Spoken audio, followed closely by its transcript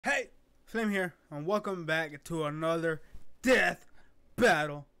Flame here, and welcome back to another Death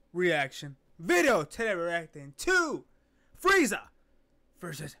Battle reaction video. Today we're reacting to Frieza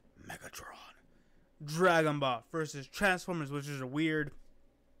versus Megatron, Dragon Ball versus Transformers, which is a weird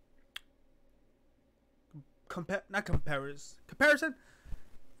comparison.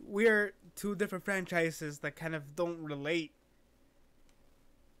 We're two different franchises that kind of don't relate.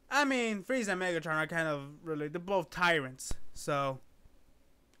 I mean, Frieza and Megatron are kind of related. They're both tyrants, so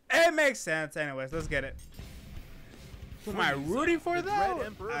it makes sense. Anyways, let's get it. Who am I rooting for, though?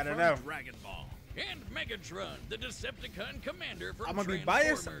 I don't know. Dragon Ball. And Megatron, the Decepticon commander from I'm gonna be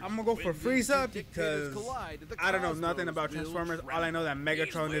biased. I'm gonna go for Frieza because I don't know nothing about Transformers. All I know that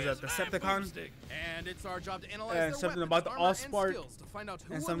Megatron is a Decepticon, and it's our job to analyze and something about the Allspark,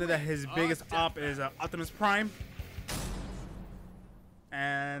 and something that his biggest op is Optimus Prime,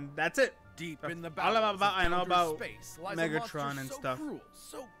 and that's it. Deep in the all about I know about space, Megatron and stuff. Cruel,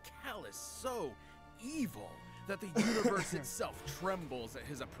 so callous, so evil that the universe itself trembles at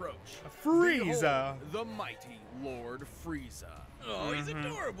his approach. Frieza, Behold, the mighty Lord Frieza. Oh, he's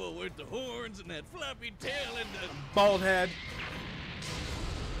adorable with the horns and that floppy tail and the bald head.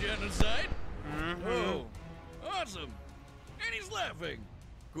 Genocide. Oh, awesome! And he's laughing.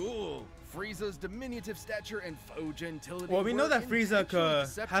 Cool. Frieza's diminutive stature and faux gentility. Well, we know that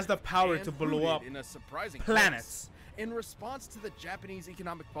Frieza has the power to blow up in a surprising planets. In response to the Japanese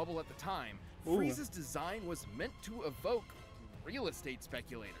economic bubble at the time, Ooh. Frieza's design was meant to evoke real estate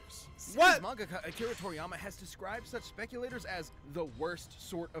speculators. What? Mangaka Akira Toriyama has described such speculators as the worst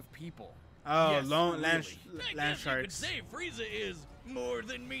sort of people. Oh, yes, land I guess you sharks. could say Frieza is more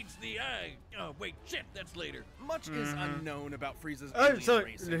than meets the eye. Oh, wait, shit, that's later. Much is unknown about Frieza's So alien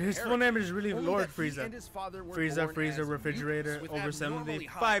race and his full name is really Only Lord that he Frieza. and his father were Frieza, born as refrigerator, mutants with over abnormally 70,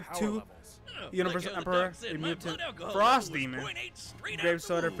 high 5'2", power levels. Universal Like Emperor, Doc said, a my mutant, blood alcohol Frost level was Demon, 0.8 straight out Grave the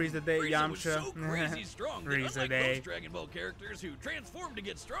Soda, womb. Frieza Day, Frieza was Yamcha, so crazy strong that Frieza unlike Day. most Dragon Ball characters who transform to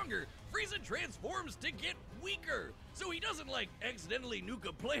get stronger, Frieza transforms to get weaker. So he doesn't like accidentally nuke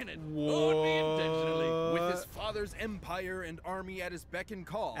a planet. Or be intentionally. With his father's empire and army at his beck and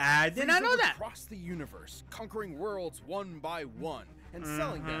call, I did not Frieza know would that. cross the universe, conquering worlds one by one and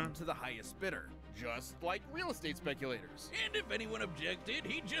selling them to the highest bidder, just like real estate speculators. And if anyone objected,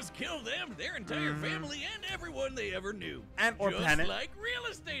 he'd just kill them, their entire family, and everyone they ever knew. And or just planet. like real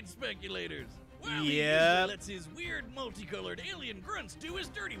estate speculators. While he Yep. usually lets his weird multicolored alien grunts do his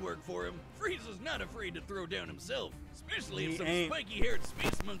dirty work for him, Frieza's not afraid to throw down himself, especially He if some ain't. spiky-haired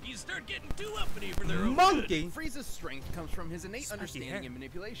space monkeys start getting too uppity for their own Monkey. Frieza's strength comes from his innate Spiky understanding hair. and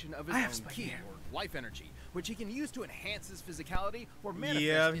manipulation of his I have own spiky ki, hair. or life energy, which he can use to enhance his physicality or manifest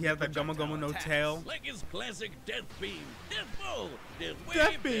Yeah, he into has the Gummo projectile Gummo no attacks. tail. Like his classic Death Beam, Death Ball, Death Wave,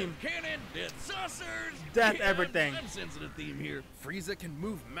 Death Beam. Death Cannon, Death Saucers, Death yeah, everything. I'm sensing a theme here. Frieza can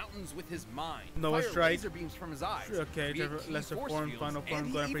move mountains with his mind, Noah fire Strike. laser beams from his eyes, Okay, create key lesser force form, fields, final form, and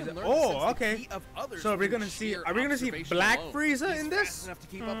he Grand even Frieza. learned to Oh, sense the okay. ki of others So are we through gonna see? sheer Are we gonna see observation Black alone. Frieza He's in fast this? enough to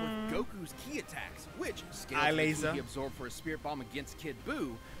keep up with Goku's ki attacks, which, scaled Eye to the ki laser. he absorbed for his spirit bomb against Kid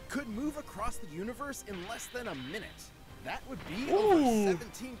Buu, could move across the universe in less than a minute. That would be over Ooh.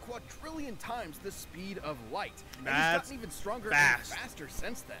 17 quadrillion times the speed of light. And he's That's gotten even stronger fast. and faster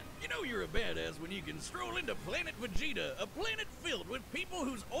since then. You know you're a badass when you can stroll into Planet Vegeta, a planet filled with people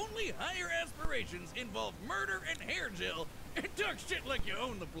whose only higher aspirations involve murder and hair gel, and talk shit like you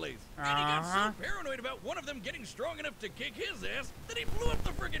own the place. And he got so paranoid about one of them getting strong enough to kick his ass that he blew up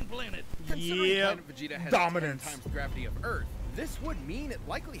the friggin' planet. Considering Yep. Planet Vegeta has Dominance. 10 times the gravity of Earth, this would mean it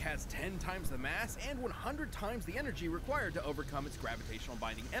likely has 10 times the mass and 100 times the energy required to overcome its gravitational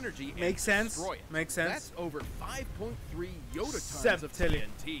binding energy Makes and sense. destroy it. Makes sense. That's over 5.3 Yoda tons of Septillion.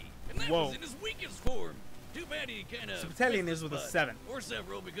 TNT. And that Whoa. was in his weakest form. Too bad he kinda Septillion missed is the with a spot. 7. Or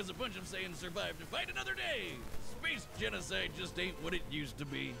several, because a bunch of Saiyans survived to fight another day. Space genocide just ain't what it used to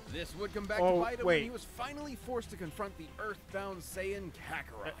be. This would come back Oh, to bite him wait. when he was finally forced to confront the Earthbound Saiyan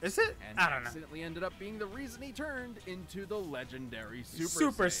Kakarot. Is it? And I don't know. accidentally ended up being the reason he turned into the legendary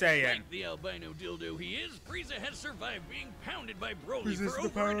Super Saiyan. Saiyan. Like the albino dildo he is, Frieza has survived being pounded by Broly Resist for the over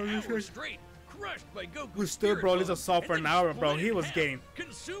power an of this hour guy. straight, crushed by Goku's Withstood spirit Broly's bomb, assault and for an then hour, bro. split He in was half, getting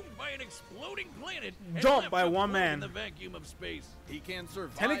consumed by an exploding planet and dumped left by to one float man. in the vacuum of space. He can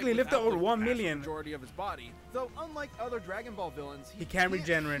survive Technically lifted without over the 1 vast million. majority of his body, though unlike other Dragon Ball villains, he can't can't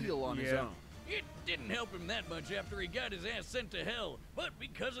regenerate. heal on his Yeah. own. It didn't help him that much after he got his ass sent to hell, but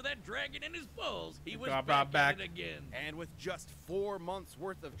because of that dragon in his balls, he was Got back brought at it again. And with just 4 months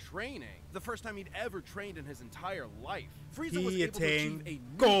worth of training, the first time he'd ever trained in his entire life, Frieza was He able to achieve attained a new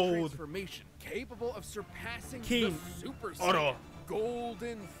gold. transformation capable of surpassing King the Super Oro. Saiyan,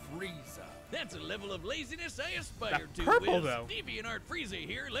 Golden Frieza. That's a level of laziness I aspire to. purple, With though. DeviantArt Frieza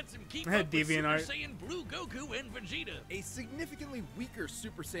here lets him keep Hey, up with Super DeviantArt. Saiyan Blue Goku and Vegeta. A significantly weaker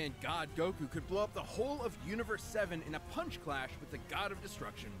Super Saiyan God Goku could blow up the whole of Universe 7 in a punch clash with the God of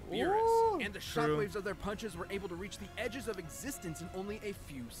Destruction, Beerus. Ooh, And the true. shockwaves of their punches were able to reach the edges of existence in only a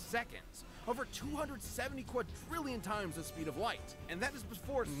few seconds. Over 270 quadrillion times the speed of light. And that is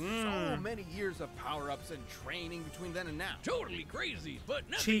before so many years of power-ups and training between then and now. Totally crazy, but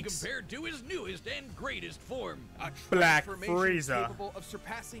nothing Cheeks. compared to his newest and greatest form. A Black transformation Frieza. capable of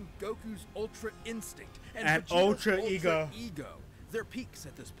surpassing Goku's Ultra Instinct and And Vegeta's Ultra Ego. Their peaks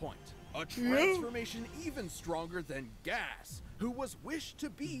at this point. A transformation even stronger than Gas, who was wished to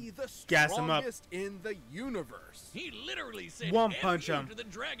be the Gas him up. strongest in the universe. He literally said One F punch you him. to the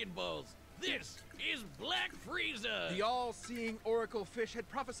Dragon Balls. This is Black Frieza. The all-seeing Oracle Fish had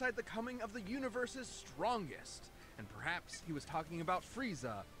prophesied the coming of the universe's strongest. And perhaps he was talking about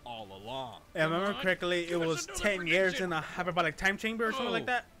Frieza all along. If I remember on, correctly, it give us was another 10 years prediction. in a hyperbolic time chamber or something like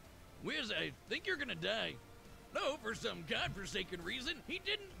that. Wiz, I think you're gonna die. No, for some godforsaken reason, he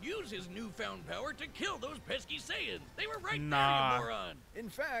didn't use his newfound power to kill those pesky Saiyans. They were right Nah. there, you moron. In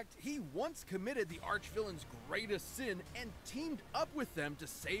fact, he once committed the archvillain's greatest sin and teamed up with them to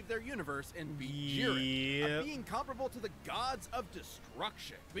save their universe and beat Jiren, Yep. a being comparable to the gods of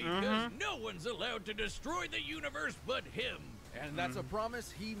destruction. Because no one's allowed to destroy the universe but him. And that's a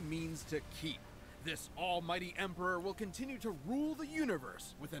promise he means to keep. This almighty emperor will continue to rule the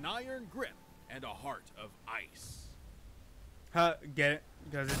universe with an iron grip and a heart of ice. Huh, get it?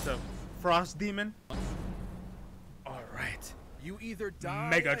 Because it's a frost demon? Alright. You either die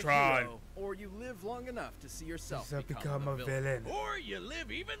Megatron. a hero, or you live long enough to see yourself So become a villain. Or you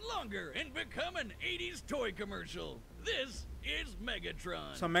live even longer and become an 80s toy commercial. This is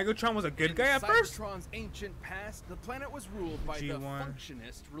Megatron. So Megatron was a good In guy at first? Cybertron's ancient past, the planet was ruled by the G1.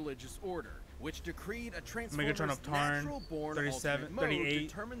 Functionist religious order, which decreed a Megatron transformer's of Tarn, natural-born 37, alternate mode 38,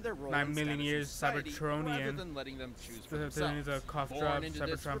 determined their role 9 in million status years, in society, rather Cybertronian. than letting them choose for The themselves. is a cough Born drop, into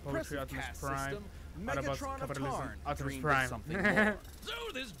this Cybertron poetry, repressive Optimus caste Prime, system, Autobots, Megatron of capitalism, Tarn Optimus dreamed Prime. of something more. So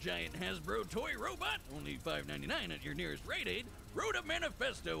this giant Hasbro toy robot, only $5.99 at your nearest Rite Aid, wrote a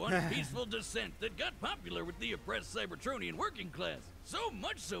manifesto on peaceful dissent that got popular with the oppressed Cybertronian working class. So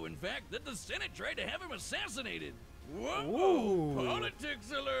much so, in fact, that the Senate tried to have him assassinated. Whoa! Ooh.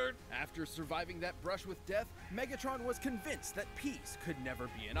 Politics alert! After surviving that brush with death, Megatron was convinced that peace could never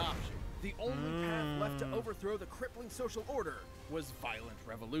be an option. The only path left to overthrow the crippling social order was violent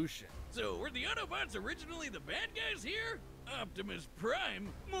revolution. So were the Autobots originally the bad guys here? Optimus Prime?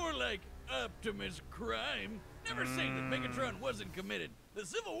 More like Optimus Crime? Never say that Megatron wasn't committed. The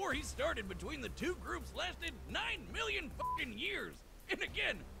civil war he started between the two groups lasted 9 million fucking years. And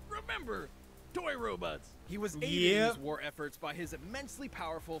again, remember, toy robots. He was aided in Yep. his war efforts by his immensely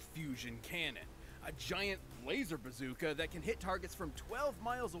powerful fusion cannon, a giant laser bazooka that can hit targets from 12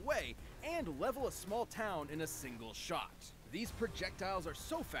 miles away and level a small town in a single shot. These projectiles are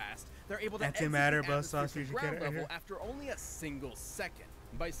so fast, they're able to exit Antimatter the buzz atmosphere sausage, to you ground get it right level here. after only a single second.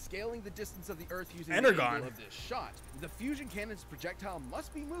 By scaling the distance of the Earth using And the they're angle gone. of this shot, the fusion cannon's projectile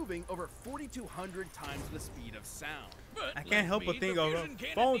must be moving over 4,200 times the speed of sound. But I can't like help but me, think the of fusion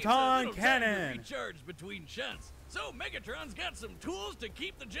cannon photon needs a little time cannon. to recharge between shots. So Megatron's got some tools to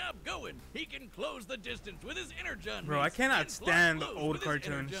keep the job going. He can close the distance with his energon. Bro, I mace cannot and block stand the blows old with his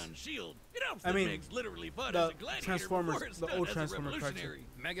cartoons. energon shield. It helps I that mean, Meg's literally fought the as a gladiator Transformers- before his the stunt old as a Transformer cartoon. revolutionary.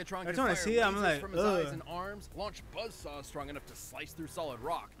 Megatron Every can time I fire see it, I'm lasers like, from his eyes ugh. and arms, launch buzzsaws strong enough to slice through solid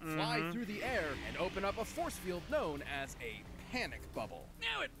rock, fly through the air, and open up a force field known as a panic bubble.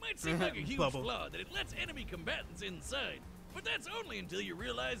 Now, it might seem like a huge Bubble. flaw that it lets enemy combatants inside, but that's only until you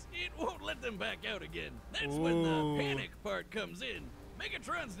realize it won't let them back out again. That's when Ooh. the panic part comes in.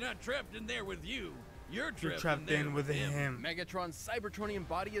 Megatron's not trapped in there with you. You're You're trapped, trapped there in with him. Megatron's Cybertronian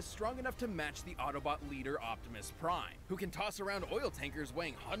body is strong enough to match the Autobot leader Optimus Prime, who can toss around oil tankers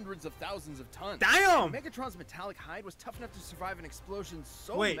weighing hundreds of thousands of tons. Damn! Megatron's metallic hide was tough enough to survive an explosion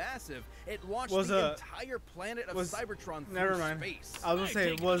so Wait. massive it launched Was the a- entire planet of was- Cybertron Never through mind. space. I was gonna I say,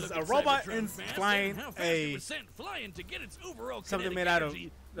 take was look a at robot Cybertron's in mass and flying how fast a it was sent flying to get its overall something kinetic made out of energy.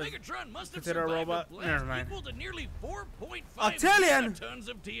 the- Megatron must have considered a survived robot? a blast Never mind. equal to nearly 4.5 Octillion! tons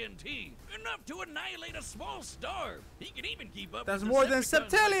of TNT, enough to annihilate a small star. He can even keep up That's with more than Decepticons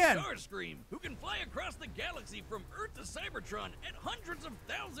Septillion! like Starscream, who can fly across the galaxy from Earth to Cybertron at hundreds of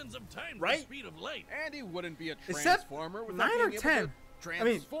thousands of times Right? the speed of light. And he wouldn't be a Except transformer without 9 or being 10. able to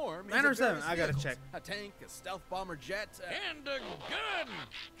transform 9 into or 7, various I gotta vehicles. check. A tank, a stealth bomber jet, And a gun!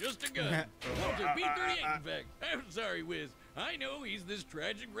 Just just a gun. Walter B-38, in fact. I'm sorry, Wiz. I know he's this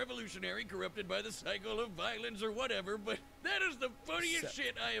tragic revolutionary corrupted by the cycle of violence or whatever, but that is the funniest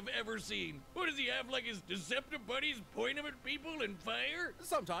shit I have ever seen. What does he have, like his Deceptive buddies point him at people and fire?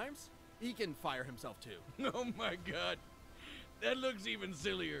 Sometimes. He can fire himself too. Oh my god. That looks even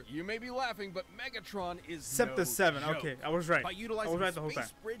sillier. You may be laughing, but Megatron is Septa no 7. joke. Okay, I was right. By utilizing the whole space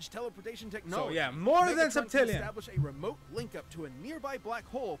time. bridge teleportation technology, So yeah, more than Megatron can septillion. establish a remote link up to a nearby black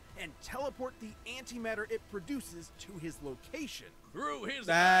hole and teleport the antimatter it produces to his location. Through his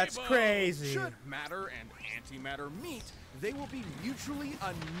That's eyeball. crazy. Should matter and antimatter meet, they will be mutually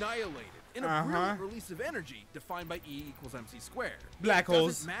annihilated in a brilliant release of energy defined by E=mc². Black It holes.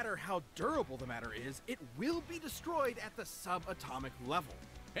 doesn't matter how durable the matter is, it will be destroyed at the subatomic level.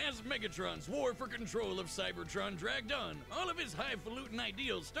 As Megatron's war for control of Cybertron dragged on, all of his highfalutin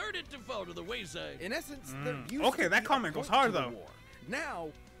ideals started to fall to the wayside. In essence, there used Okay, to that be a comment goes point hard, to the though. War. Now,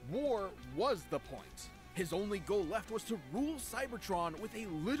 war was the point. His only goal left was to rule Cybertron with a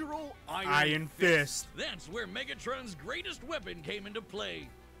literal Iron Fist. That's where Megatron's greatest weapon came into play.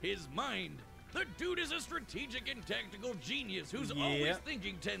 His mind. The dude is a strategic and tactical genius who's always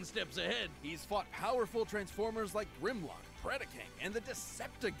thinking 10 steps ahead. He's fought powerful Transformers like Grimlock, Predaking, and the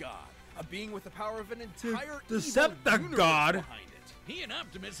Decepticon, a being with the power of an entire evil Decepticon? universe behind it. He and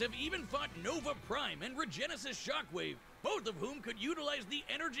Optimus have even fought Nova Prime and Regenesis Shockwave, both of whom could utilize the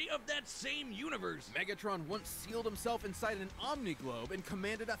energy of that same universe. Megatron once sealed himself inside an Omniglobe and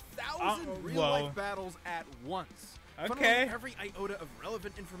commanded 1,000 real-life battles at once. Okay. Funneling every iota of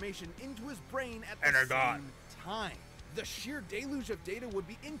relevant information into his brain at the Energon. same time. The sheer deluge of data would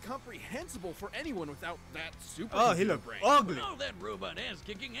be incomprehensible for anyone without that super Oh, he looked brain. ugly. All that robot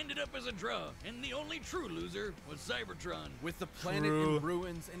ass-kicking ended up as a draw, and the only true loser was Cybertron. With the planet True. in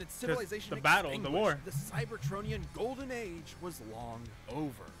ruins and its civilization the battle, the extinguished, war. the Cybertronian Golden Age was long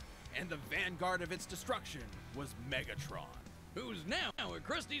over. And the vanguard of its destruction was Megatron. Who's now a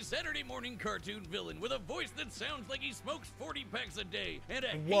crusty Saturday morning cartoon villain with a voice that sounds like he smokes 40 packs a day and a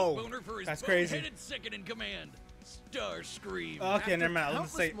hate boner for his that's crazy. bone-headed second in command, Starscream. Okay, never mind. I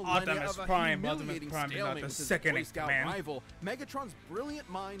was Countless gonna say millennia Optimus of a Prime, humiliating not stalemate the with his second Boy Scout man. rival, Megatron's brilliant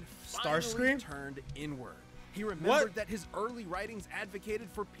mind Starscream? finally turned inward. He remembered that his early writings advocated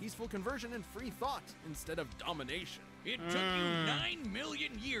for peaceful conversion and free thought instead of domination. It took you 9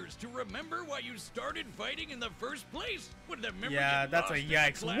 million years to remember why you started fighting in the first place. Would that memory Yeah, get that's lost a in the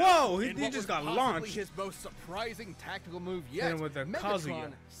yikes. cloud? Whoa, he In what just was got possibly launched. his most surprising tactical move yet, Hit him with the Megatron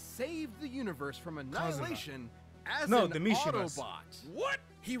Kazuya. saved the universe from annihilation as No, an the Mishimas. Autobot. What?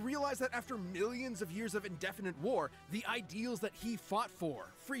 He realized that after millions of years of indefinite war, the ideals that he fought for,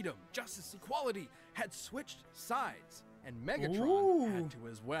 freedom, justice, equality, had switched sides, and Megatron had to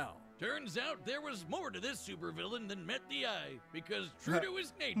as well. Turns out there was more to this supervillain than met the eye, because true to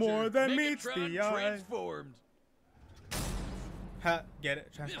his nature, More than meets Megatron the eye. transformed. Ha, get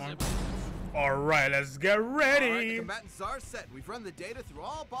it? Transform. This- Alright, let's get All right, the ready. combatants are set. We've run the data through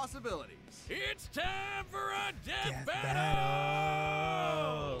all possibilities. It's time for a death Death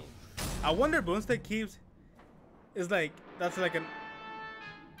battle! battle. I wonder Boomstick keeps is like that's like an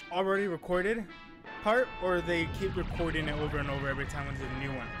already recorded part, or they keep recording it over and over every time when there's a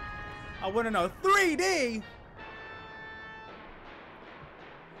new one. I want to know 3D.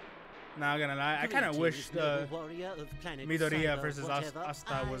 Not gonna lie, I kind of wish the Midoriya versus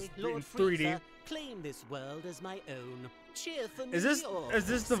Asta was in 3D. Claim this world as my own. Cheer for me Is this or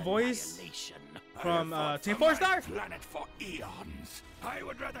the voice annihilation. from I have Team fought 4 for my Star? planet for eons. I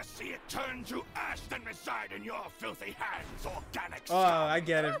would rather see it turn to ash than reside in your filthy hands, organic Oh, scum. I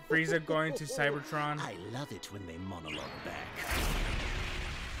get it. Frieza going to Cybertron. I love it when they monologue back.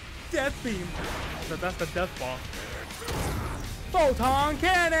 Death beam. So that's the death ball. Photon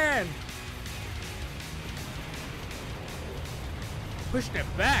cannon. Pushed it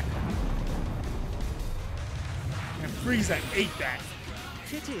back. And Frieza ate that.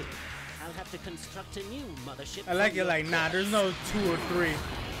 Pity. I'll have to construct a new mothership. I like for it your like, nah, there's no 2 or 3.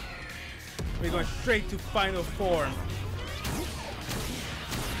 We're going straight to final form.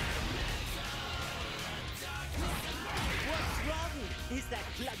 What's wrong? Is that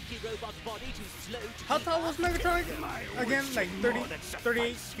clunky robot body too slow to How keep tall up? was Megatron again? Like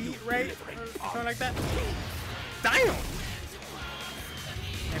 38 feet, right? Or something like that. Damn!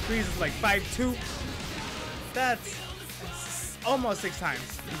 And Frieza's like 5'2". That's almost 6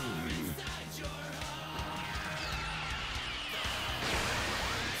 times.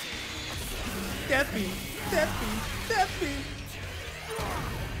 Death beam, death beam, death beam.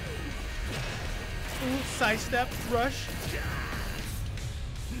 Ooh, sidestep, rush.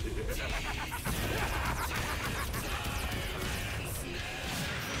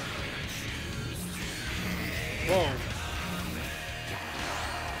 Whoa.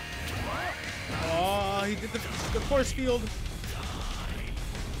 Oh, he did the force field.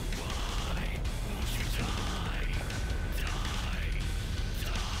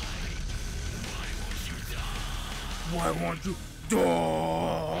 Why won't you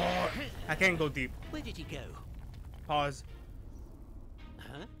die? I can't go deep. Where did he go? Pause.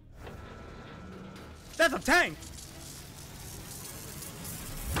 Huh? That's a tank!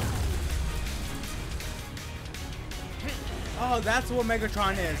 Oh, that's what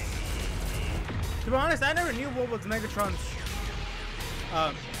Megatron is. To be honest, I never knew what was Megatron's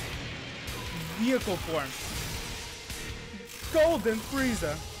vehicle form. Golden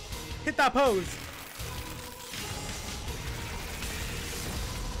Frieza. Hit that pose.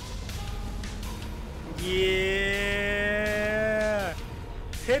 Yeah.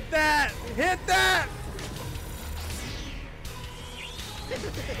 Hit that. Hit that.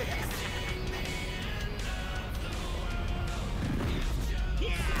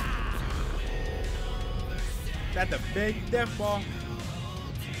 That's a big death ball.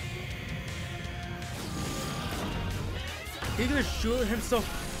 He's gonna shoot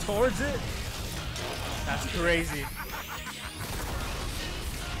himself towards it? That's crazy.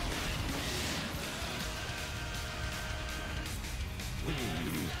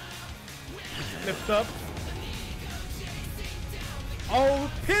 Lift up.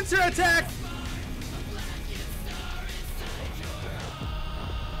 Oh, pincer attack!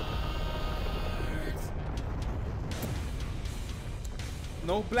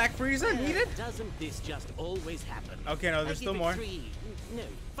 No Black Frieza needed? Doesn't this just always happen? Okay, no, there's still more.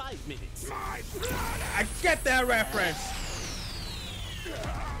 5 minutes. I get that reference.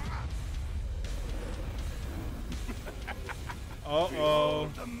 Uh-oh.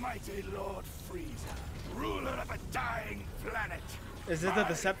 The mighty Lord Frieza, ruler of a dying planet. Is it the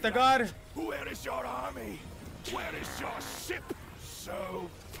Decepticon? Where is your army? Where is your ship? So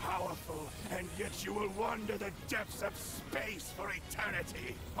powerful, and yet you will wander the depths of space for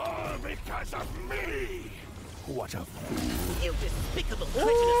eternity. All because of me! What a fool. You despicable,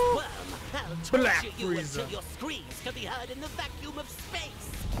 treacherous worm! I'll Black torture you Frieza. until your screams can be heard in the vacuum of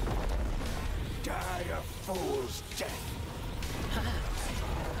space! Die a fool's death.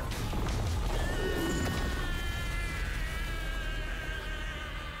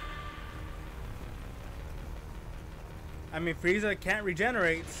 I mean, Frieza can't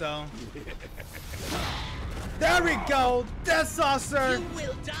regenerate, so... There we go! Death Saucer! You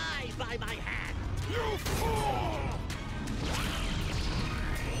will die by my hand! You fool!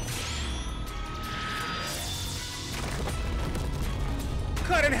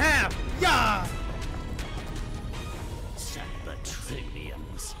 Cut in half! Yeah!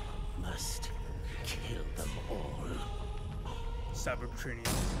 Cybertronians must kill them all. Cybertronians.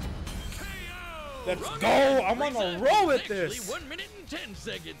 KO! Let's Rocket go! I'm on a Frieza roll with is actually this! 1 minute and 10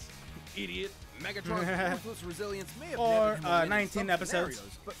 seconds. Idiot. Megatron's ruthless resilience may have Or, netted him a win in 19 some episodes.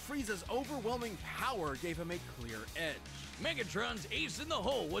 scenarios, but Frieza's overwhelming power gave him a clear edge. Megatron's ace in the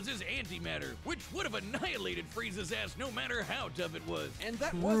hole was his antimatter, which would have annihilated Frieza's ass no matter how tough it was. And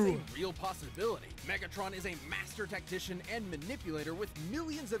that was a real possibility. Megatron is a master tactician and manipulator with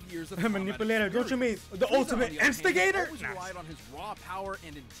millions of years of combat Manipulator, don't you mean experience. the Frieza, ultimate on the other hand, instigator? always Nice. relied on his raw power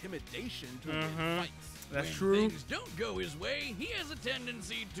and intimidation to win fights. That's When true. things don't go his way, he has a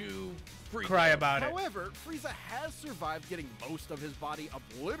tendency to freak Cry out. about it. However, Frieza has survived getting most of his body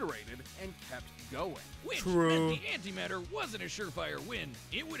obliterated and kept going. Which True. meant the antimatter wasn't a surefire win.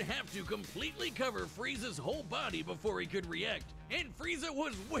 It would have to completely cover Frieza's whole body before he could react. And Frieza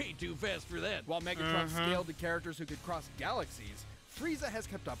was way too fast for that. While Megatron scaled to characters who could cross galaxies, Frieza has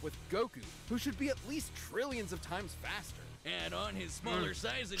kept up with Goku, who should be at least trillions of times faster. And on his smaller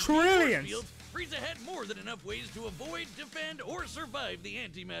size and Trillions. field, Frieza had more than enough ways to avoid, defend, or survive the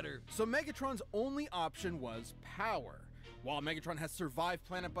antimatter. So Megatron's only option was power. While Megatron has survived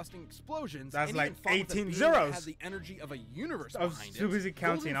planet-busting explosions, That's and like even fought with a 18 being zeros. that had the energy of a universe I was behind too it, busy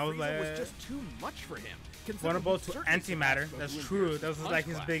counting. Golden I was Frieza like, was just too much for him. Vulnerable to Considering he antimatter. certainly That's surpassed true. Goku That was in like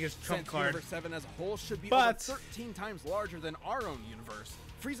his punch biggest class. trump Since card. Universe 7 as a whole should be But- over 13 times larger than our own universe,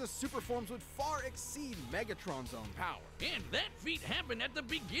 Frieza's super forms would far exceed Megatron's own power. And that feat happened at the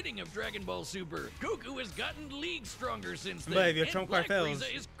beginning of Dragon Ball Super. Goku has gotten leagues stronger since then. But if your and trump Black card fails,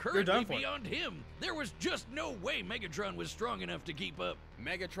 Frieza is you're currently done for. beyond him. There was just no way Megatron was strong enough to keep up.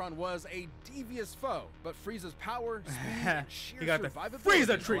 Megatron was a devious foe, but Frieza's power, speed, and sheer He got the survivability Frieza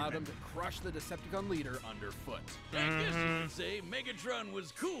allowed treatment. him to crush the Decepticon leader underfoot. I guess you could say Megatron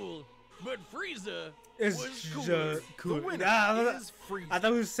was cool, but Frieza It's was just cooler. cool. The winner Ah, is Frieza. I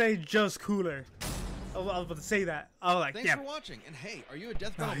thought we would say just cooler. I was about to say that. I was like, Thanks yeah. for watching. And hey, are you a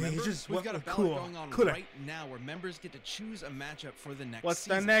Death Battle he's member? just We've got a ballot cool. going on Cooler. right now where members get to choose a matchup for the next What's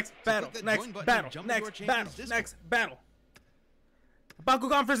season. the next So battle? click that Next join button battle. and jump into our Next champions battle. Discord. Next battle.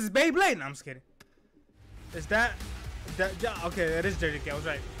 Bakugan versus Beyblade. No, I'm just kidding. Is that yeah, okay, that is JJK. I was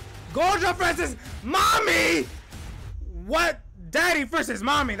right. Gojo versus Mommy. What? Daddy versus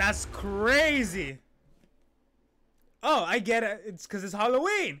Mommy. That's crazy. Oh, I get it. It's because it's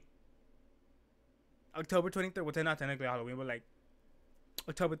Halloween. October 23rd. Well, not technically Halloween, but like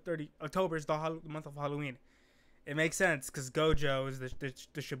October 30. October is the month of Halloween. It makes sense because Gojo is the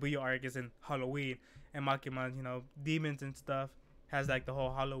Shibuya arc is in Halloween, and Makima, you know, demons and stuff, has like the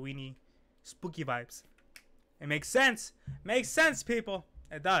whole Halloweeny, spooky vibes. It makes sense. Makes sense, people.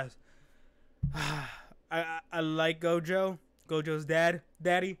 It does. I like Gojo. Gojo's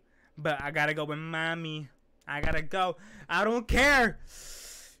daddy, but I gotta go with Mommy. I gotta go. I don't care.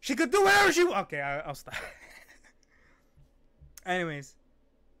 She could do whatever she wants. Okay, I'll stop. Anyways,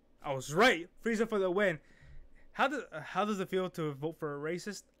 I was right. Frieza for the win. How does it feel to vote for a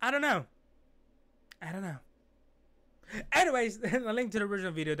racist? I don't know. Anyways, the link to the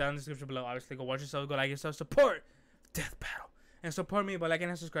original video down in the description below. Obviously, go watch yourself, go like yourself, support Death Battle, and support me by liking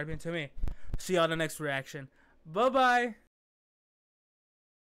and subscribing to me. See y'all in the next reaction. Bye bye.